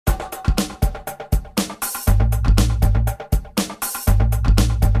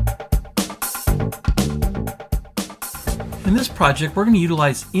In this project, we're going to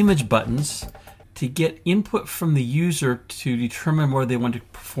utilize ImageButtons to get input from the user to determine whether they want to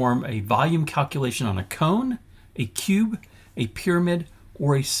perform a volume calculation on a cone, a cube, a pyramid,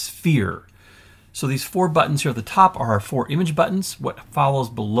 or a sphere. So these four buttons here at the top are our four image buttons. What follows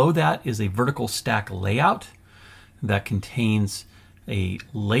below that is a vertical stack layout that contains a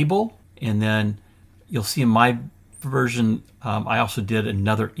label, and then you'll see in my version I also did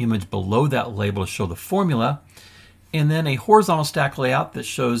another image below that label to show the formula, and then a horizontal stack layout that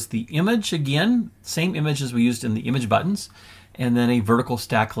shows the image again, same image as we used in the image buttons, and then a vertical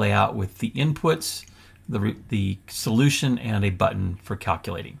stack layout with the inputs, the solution, and a button for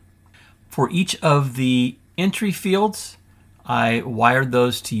calculating. For each of the entry fields, I wired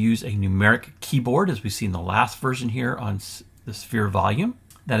those to use a numeric keyboard, as we see in the last version here on the sphere volume.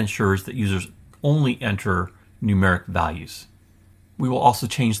 That ensures that users only enter numeric values. We will also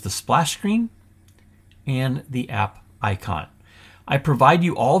change the splash screen and the app icon. I provide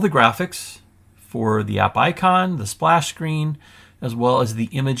you all the graphics for the app icon, the splash screen, as well as the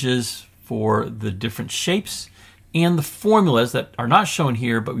images for the different shapes and the formulas that are not shown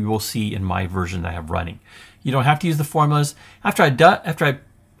here, but we will see in my version that I have running. You don't have to use the formulas. After I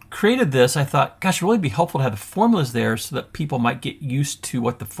created this, I thought, gosh, it would really be helpful to have the formulas there so that people might get used to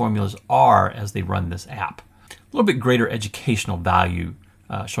what the formulas are as they run this app. A little bit greater educational value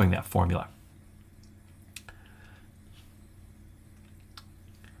showing that formula.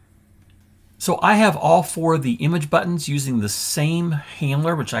 So I have all four of the image buttons using the same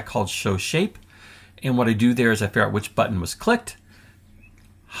handler, which I called show shape. And what I do there is I figure out which button was clicked,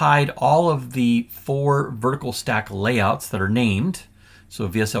 hide all of the four vertical stack layouts that are named. So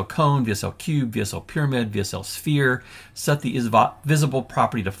VSL cone, VSL cube, VSL pyramid, VSL sphere, set the IsVisible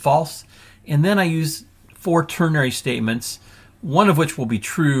property to false. And then I use four ternary statements, one of which will be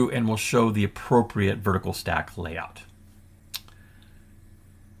true and will show the appropriate vertical stack layout.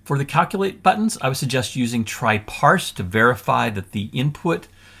 For the calculate buttons, I would suggest using try parse to verify that the input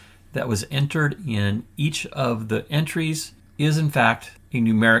that was entered in each of the entries is in fact a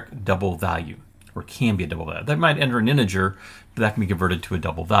numeric double value, or can be a double value. That might enter an integer, but that can be converted to a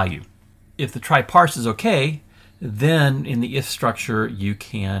double value. If the try parse is okay, then in the if structure you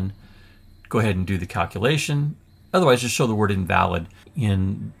can go ahead and do the calculation. Otherwise, just show the word invalid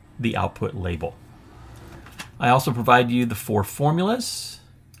in the output label. I also provide you the four formulas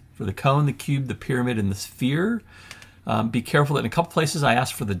for the cone, the cube, the pyramid, and the sphere. Be careful that in a couple places I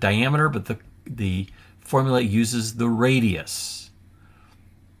ask for the diameter, but the formula uses the radius.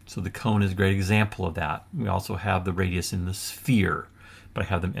 So the cone is a great example of that. We also have the radius in the sphere, but I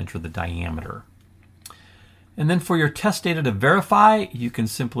have them enter the diameter. And then for your test data to verify, you can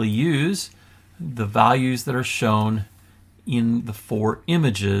simply use the values that are shown in the four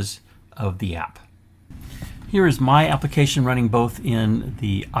images of the app. Here is my application running both in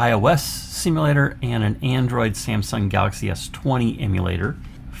the iOS simulator and an Android Samsung Galaxy S20 emulator.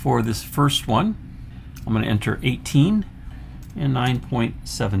 For this first one, I'm going to enter 18 and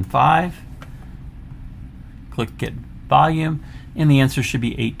 9.75. Click Get Volume, and the answer should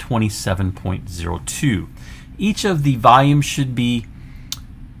be 827.02. Each of the volumes should be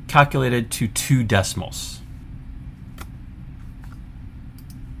calculated to 2 decimals.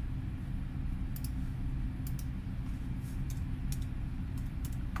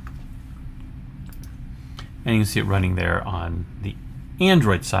 And you can see it running there on the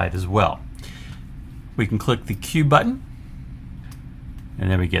Android side as well. We can click the Q button,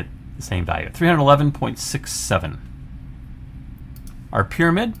 and then we get the same value, 311.67. Our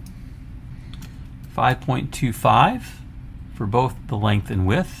pyramid, 5.25 for both the length and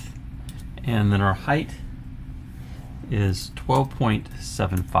width. And then our height is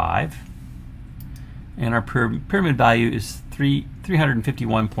 12.75. And our pyramid value is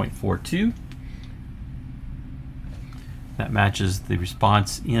 351.42. That matches the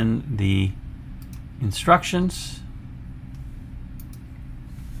response in the instructions.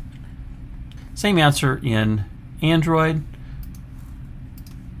 Same answer in Android.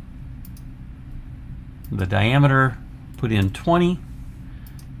 The diameter, put in 20,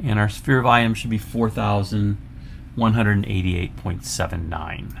 and our sphere volume should be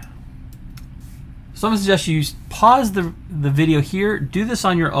 4,188.79. So I'm going to suggest you pause the video here, do this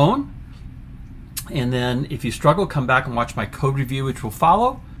on your own, and then if you struggle, come back and watch my code review, which will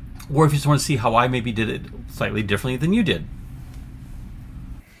follow, or if you just want to see how I maybe did it slightly differently than you did.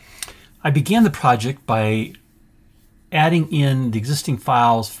 I began the project by adding in the existing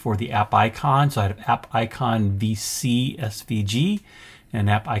files for the app icon. So I had app icon vc svg and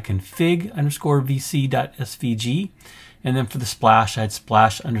app icon fig_vc.svg. And then for the splash, I had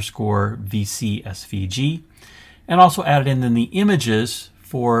splash_vc svg. and also added in then the images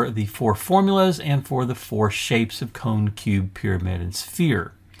for the 4 formulas and for the 4 shapes of cone, cube, pyramid, and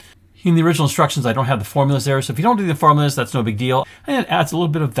sphere. In the original instructions, I don't have the formulas there, so if you don't do the formulas, that's no big deal, and it adds a little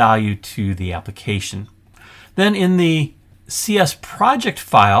bit of value to the application. Then in the CS project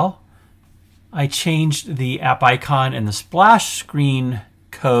file, I changed the app icon and the splash screen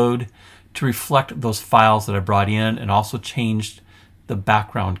code to reflect those files that I brought in, and also changed the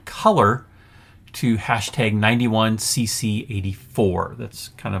background color to hashtag 91cc84. That's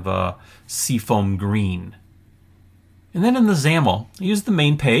kind of a seafoam green. And then in the XAML, I use the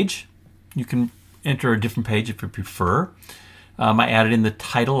main page. You can enter a different page if you prefer. I added in the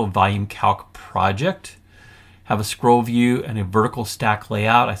title of Volume Calc project, have a scroll view and a vertical stack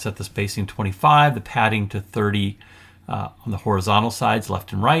layout. I set the spacing 25, the padding to 30 on the horizontal sides,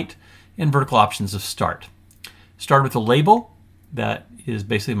 left and right, and vertical options of start. Start with a label that is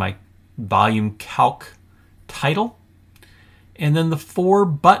basically my Volume Calc title. And then the 4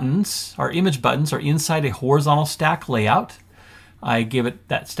 buttons, our image buttons, are inside a horizontal stack layout. I give it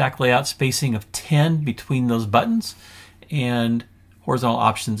that stack layout spacing of 10 between those buttons and horizontal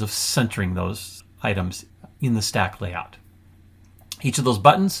options of centering those items in the stack layout. Each of those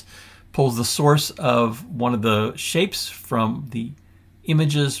buttons pulls the source of one of the shapes from the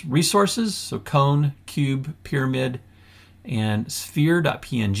images resources, so cone, cube, pyramid, and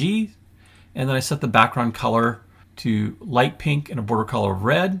sphere.png. And then I set the background color to light pink and a border color of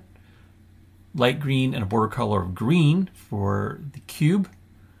red, light green and a border color of green for the cube,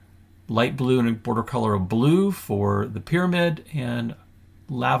 light blue and a border color of blue for the pyramid, and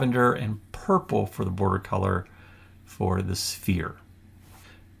lavender and purple for the border color for the sphere.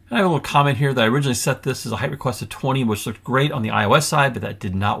 And I have a little comment here that I originally set this as a height request of 20, which looked great on the iOS side, but that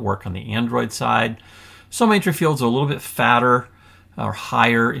did not work on the Android side. Some entry fields are a little bit fatter or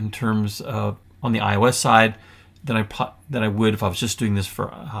higher in terms of on the iOS side than I would if I was just doing this for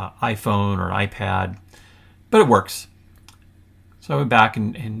iPhone or an iPad, but it works. So I went back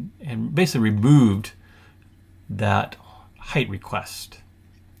and basically removed that height request.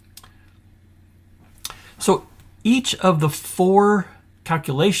 So each of the 4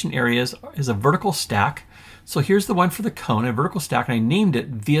 calculation areas is a vertical stack. So here's the one for the cone, a vertical stack, and I named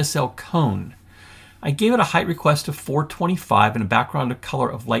it VSL cone. I gave it a height request of 425 and a background color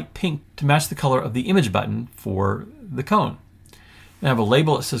of light pink to match the color of the image button for the cone. And I have a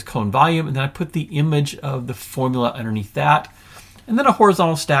label that says cone volume, and then I put the image of the formula underneath that, and then a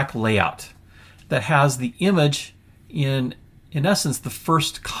horizontal stack layout that has the image in essence, the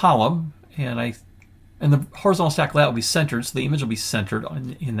first column, and the horizontal stack layout will be centered, so the image will be centered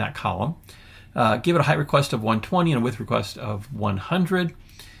in that column. Give it a height request of 120 and a width request of 100.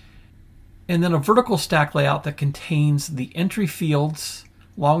 And then a vertical stack layout that contains the entry fields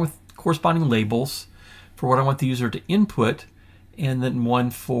along with corresponding labels for what I want the user to input, and then one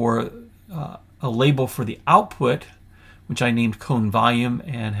for a label for the output, which I named cone volume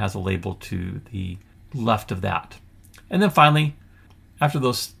and has a label to the left of that. And then finally, after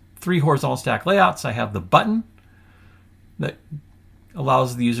those 3 horizontal stack layouts, I have the button that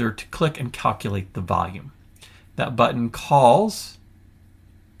allows the user to click and calculate the volume. That button calls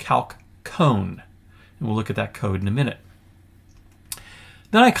calc cone, and we'll look at that code in a minute.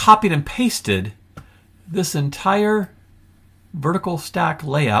 Then I copied and pasted this entire vertical stack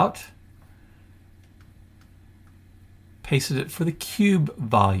layout, pasted it for the cube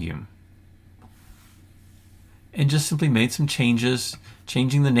volume, and just simply made some changes,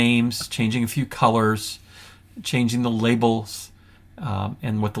 changing the names, changing a few colors, changing the labels,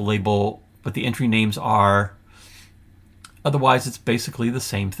 and what the entry names are. Otherwise, it's basically the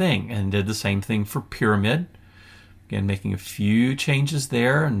same thing, and did the same thing for pyramid. Again, making a few changes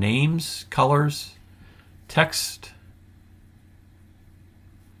there, names, colors, text.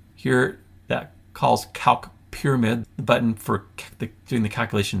 Here, that calls calc pyramid, the button for doing the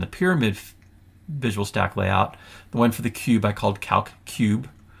calculation in the pyramid visual stack layout. The one for the cube I called calc cube.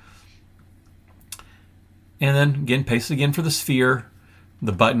 And then again, paste it again for the sphere.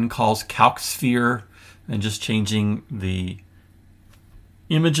 The button calls calc sphere, and just changing the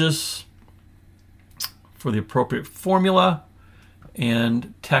images for the appropriate formula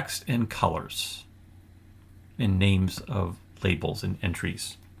and text and colors and names of labels and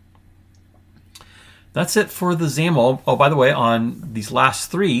entries. That's it for the XAML. Oh, by the way, on these last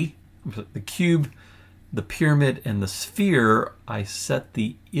 3, the cube, the pyramid, and the sphere, I set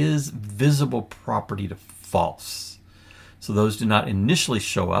the IsVisible property to false. So those do not initially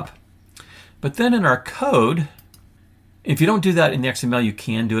show up. But then in our code, if you don't do that in the XML, you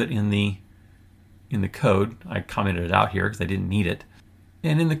can do it in the code. I commented it out here because I didn't need it.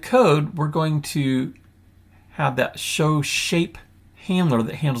 And in the code, we're going to have that show shape handler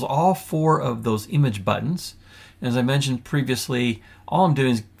that handles all 4 of those image buttons. And as I mentioned previously, all I'm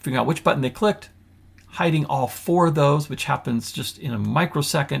doing is figuring out which button they clicked, hiding all 4 of those, which happens just in a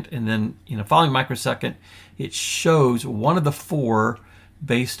microsecond, and then in a following microsecond, it shows one of the 4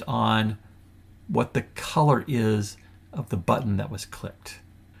 based on what the color is of the button that was clicked.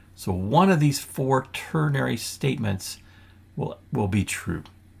 So one of these 4 ternary statements will be true.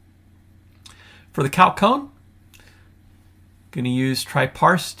 For the calc cone, going to use try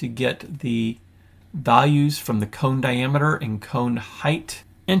parse to get the values from the cone diameter and cone height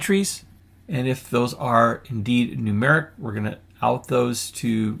entries. And if those are indeed numeric, we're going to out those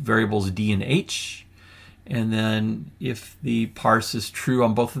to variables d and h. And then if the parse is true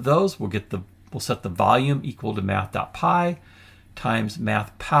on both of those, we'll set the volume equal to math.pi times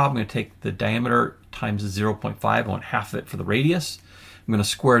math.pow. I'm going to take the diameter times the 0.5. I want half of it for the radius. I'm going to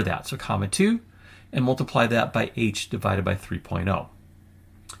square that, so comma 2, and multiply that by h divided by 3.0.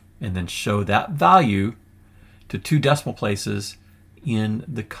 And then show that value to 2 decimal places in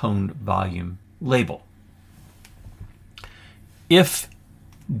the cone volume label. If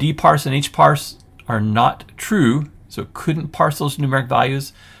dparse and hparse are not true, so it couldn't parse those numeric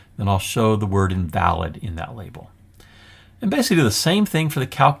values, then I'll show the word invalid in that label. And basically do the same thing for the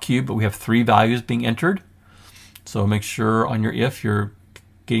calc cube, but we have 3 values being entered. So make sure on your if you're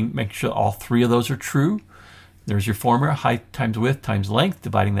make sure all 3 of those are true. There's your formula, height times width times length.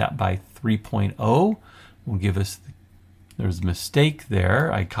 Dividing that by 3.0 will give us, there's a mistake there.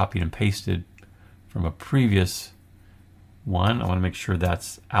 I copied and pasted from a previous one. I want to make sure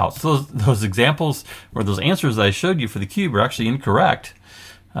that's out. So those examples or those answers that I showed you for the cube are actually incorrect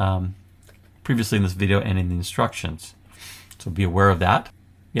previously in this video and in the instructions. So be aware of that.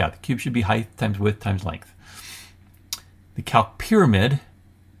 Yeah, the cube should be height times width times length. The calc pyramid,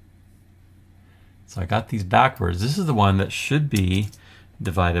 so I got these backwards. This is the one that should be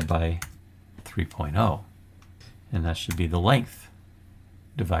divided by 3.0. And that should be the length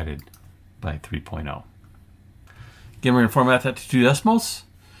divided by 3.0. Again, we're going to format that to 2 decimals.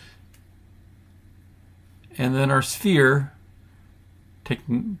 And then our sphere,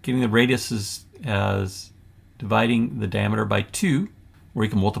 getting the radius as dividing the diameter by 2, where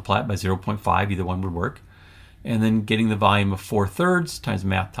you can multiply it by 0.5, either one would work. And then getting the volume of 4/3 times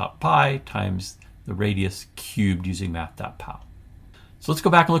math.pi times the radius cubed using math.pow. So let's go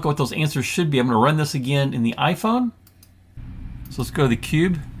back and look at what those answers should be. I'm going to run this again in the iPhone. So let's go to the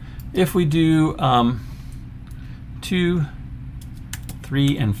cube. If we do 2,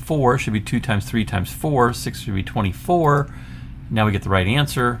 3, and 4, should be 2 times 3 times 4, 6 should be 24. Now we get the right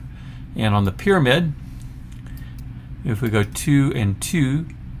answer. And on the pyramid, if we go 2 and 2,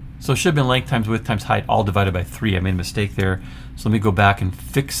 so it should have been length times width times height, all divided by 3. I made a mistake there. So let me go back and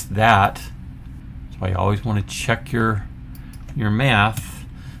fix that. That's why you always want to check your math.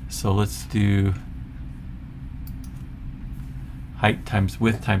 So let's do height times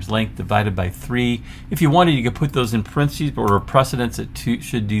width times length divided by 3. If you wanted, you could put those in parentheses, but we're precedence at 2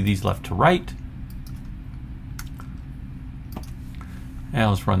 should do these left to right. And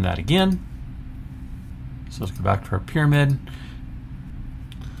let's run that again. So let's go back to our pyramid.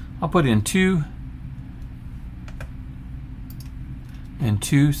 I'll put in 2 and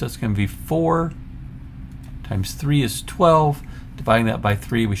 2, so that's going to be 4 times 3 is 12. Dividing that by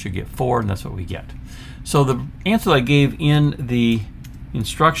 3, we should get 4, and that's what we get. So the answer that I gave in the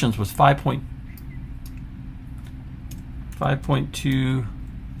instructions was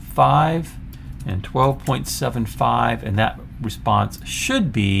 5.25 and 12.75, and that response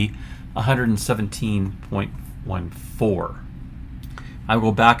should be 117.14. I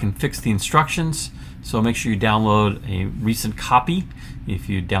will go back and fix the instructions, so make sure you download a recent copy if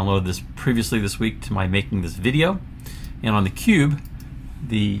you downloaded this previously this week to my making this video. And on the cube,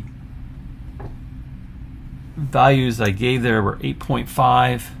 the values I gave there were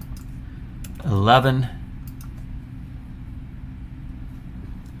 8.5, 11,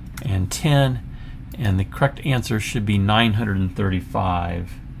 and 10, and the correct answer should be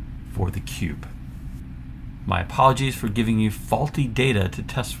 935 for the cube. My apologies for giving you faulty data to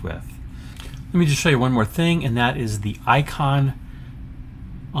test with. Let me just show you one more thing, and that is the icon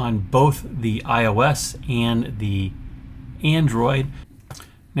on both the iOS and the Android.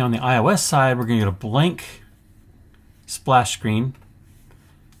 Now on the iOS side, we're going to get a blank splash screen,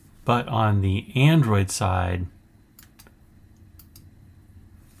 but on the Android side,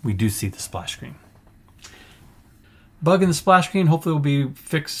 we do see the splash screen. Bug in the splash screen hopefully will be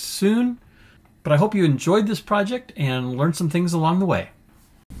fixed soon, but I hope you enjoyed this project and learned some things along the way.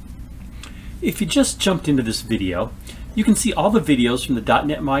 If you just jumped into this video, You can see all the videos from the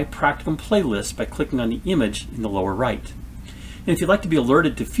 .NET MAUI Practicum playlist by clicking on the image in the lower right. And if you'd like to be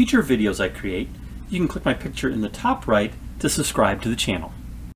alerted to future videos I create, you can click my picture in the top right to subscribe to the channel.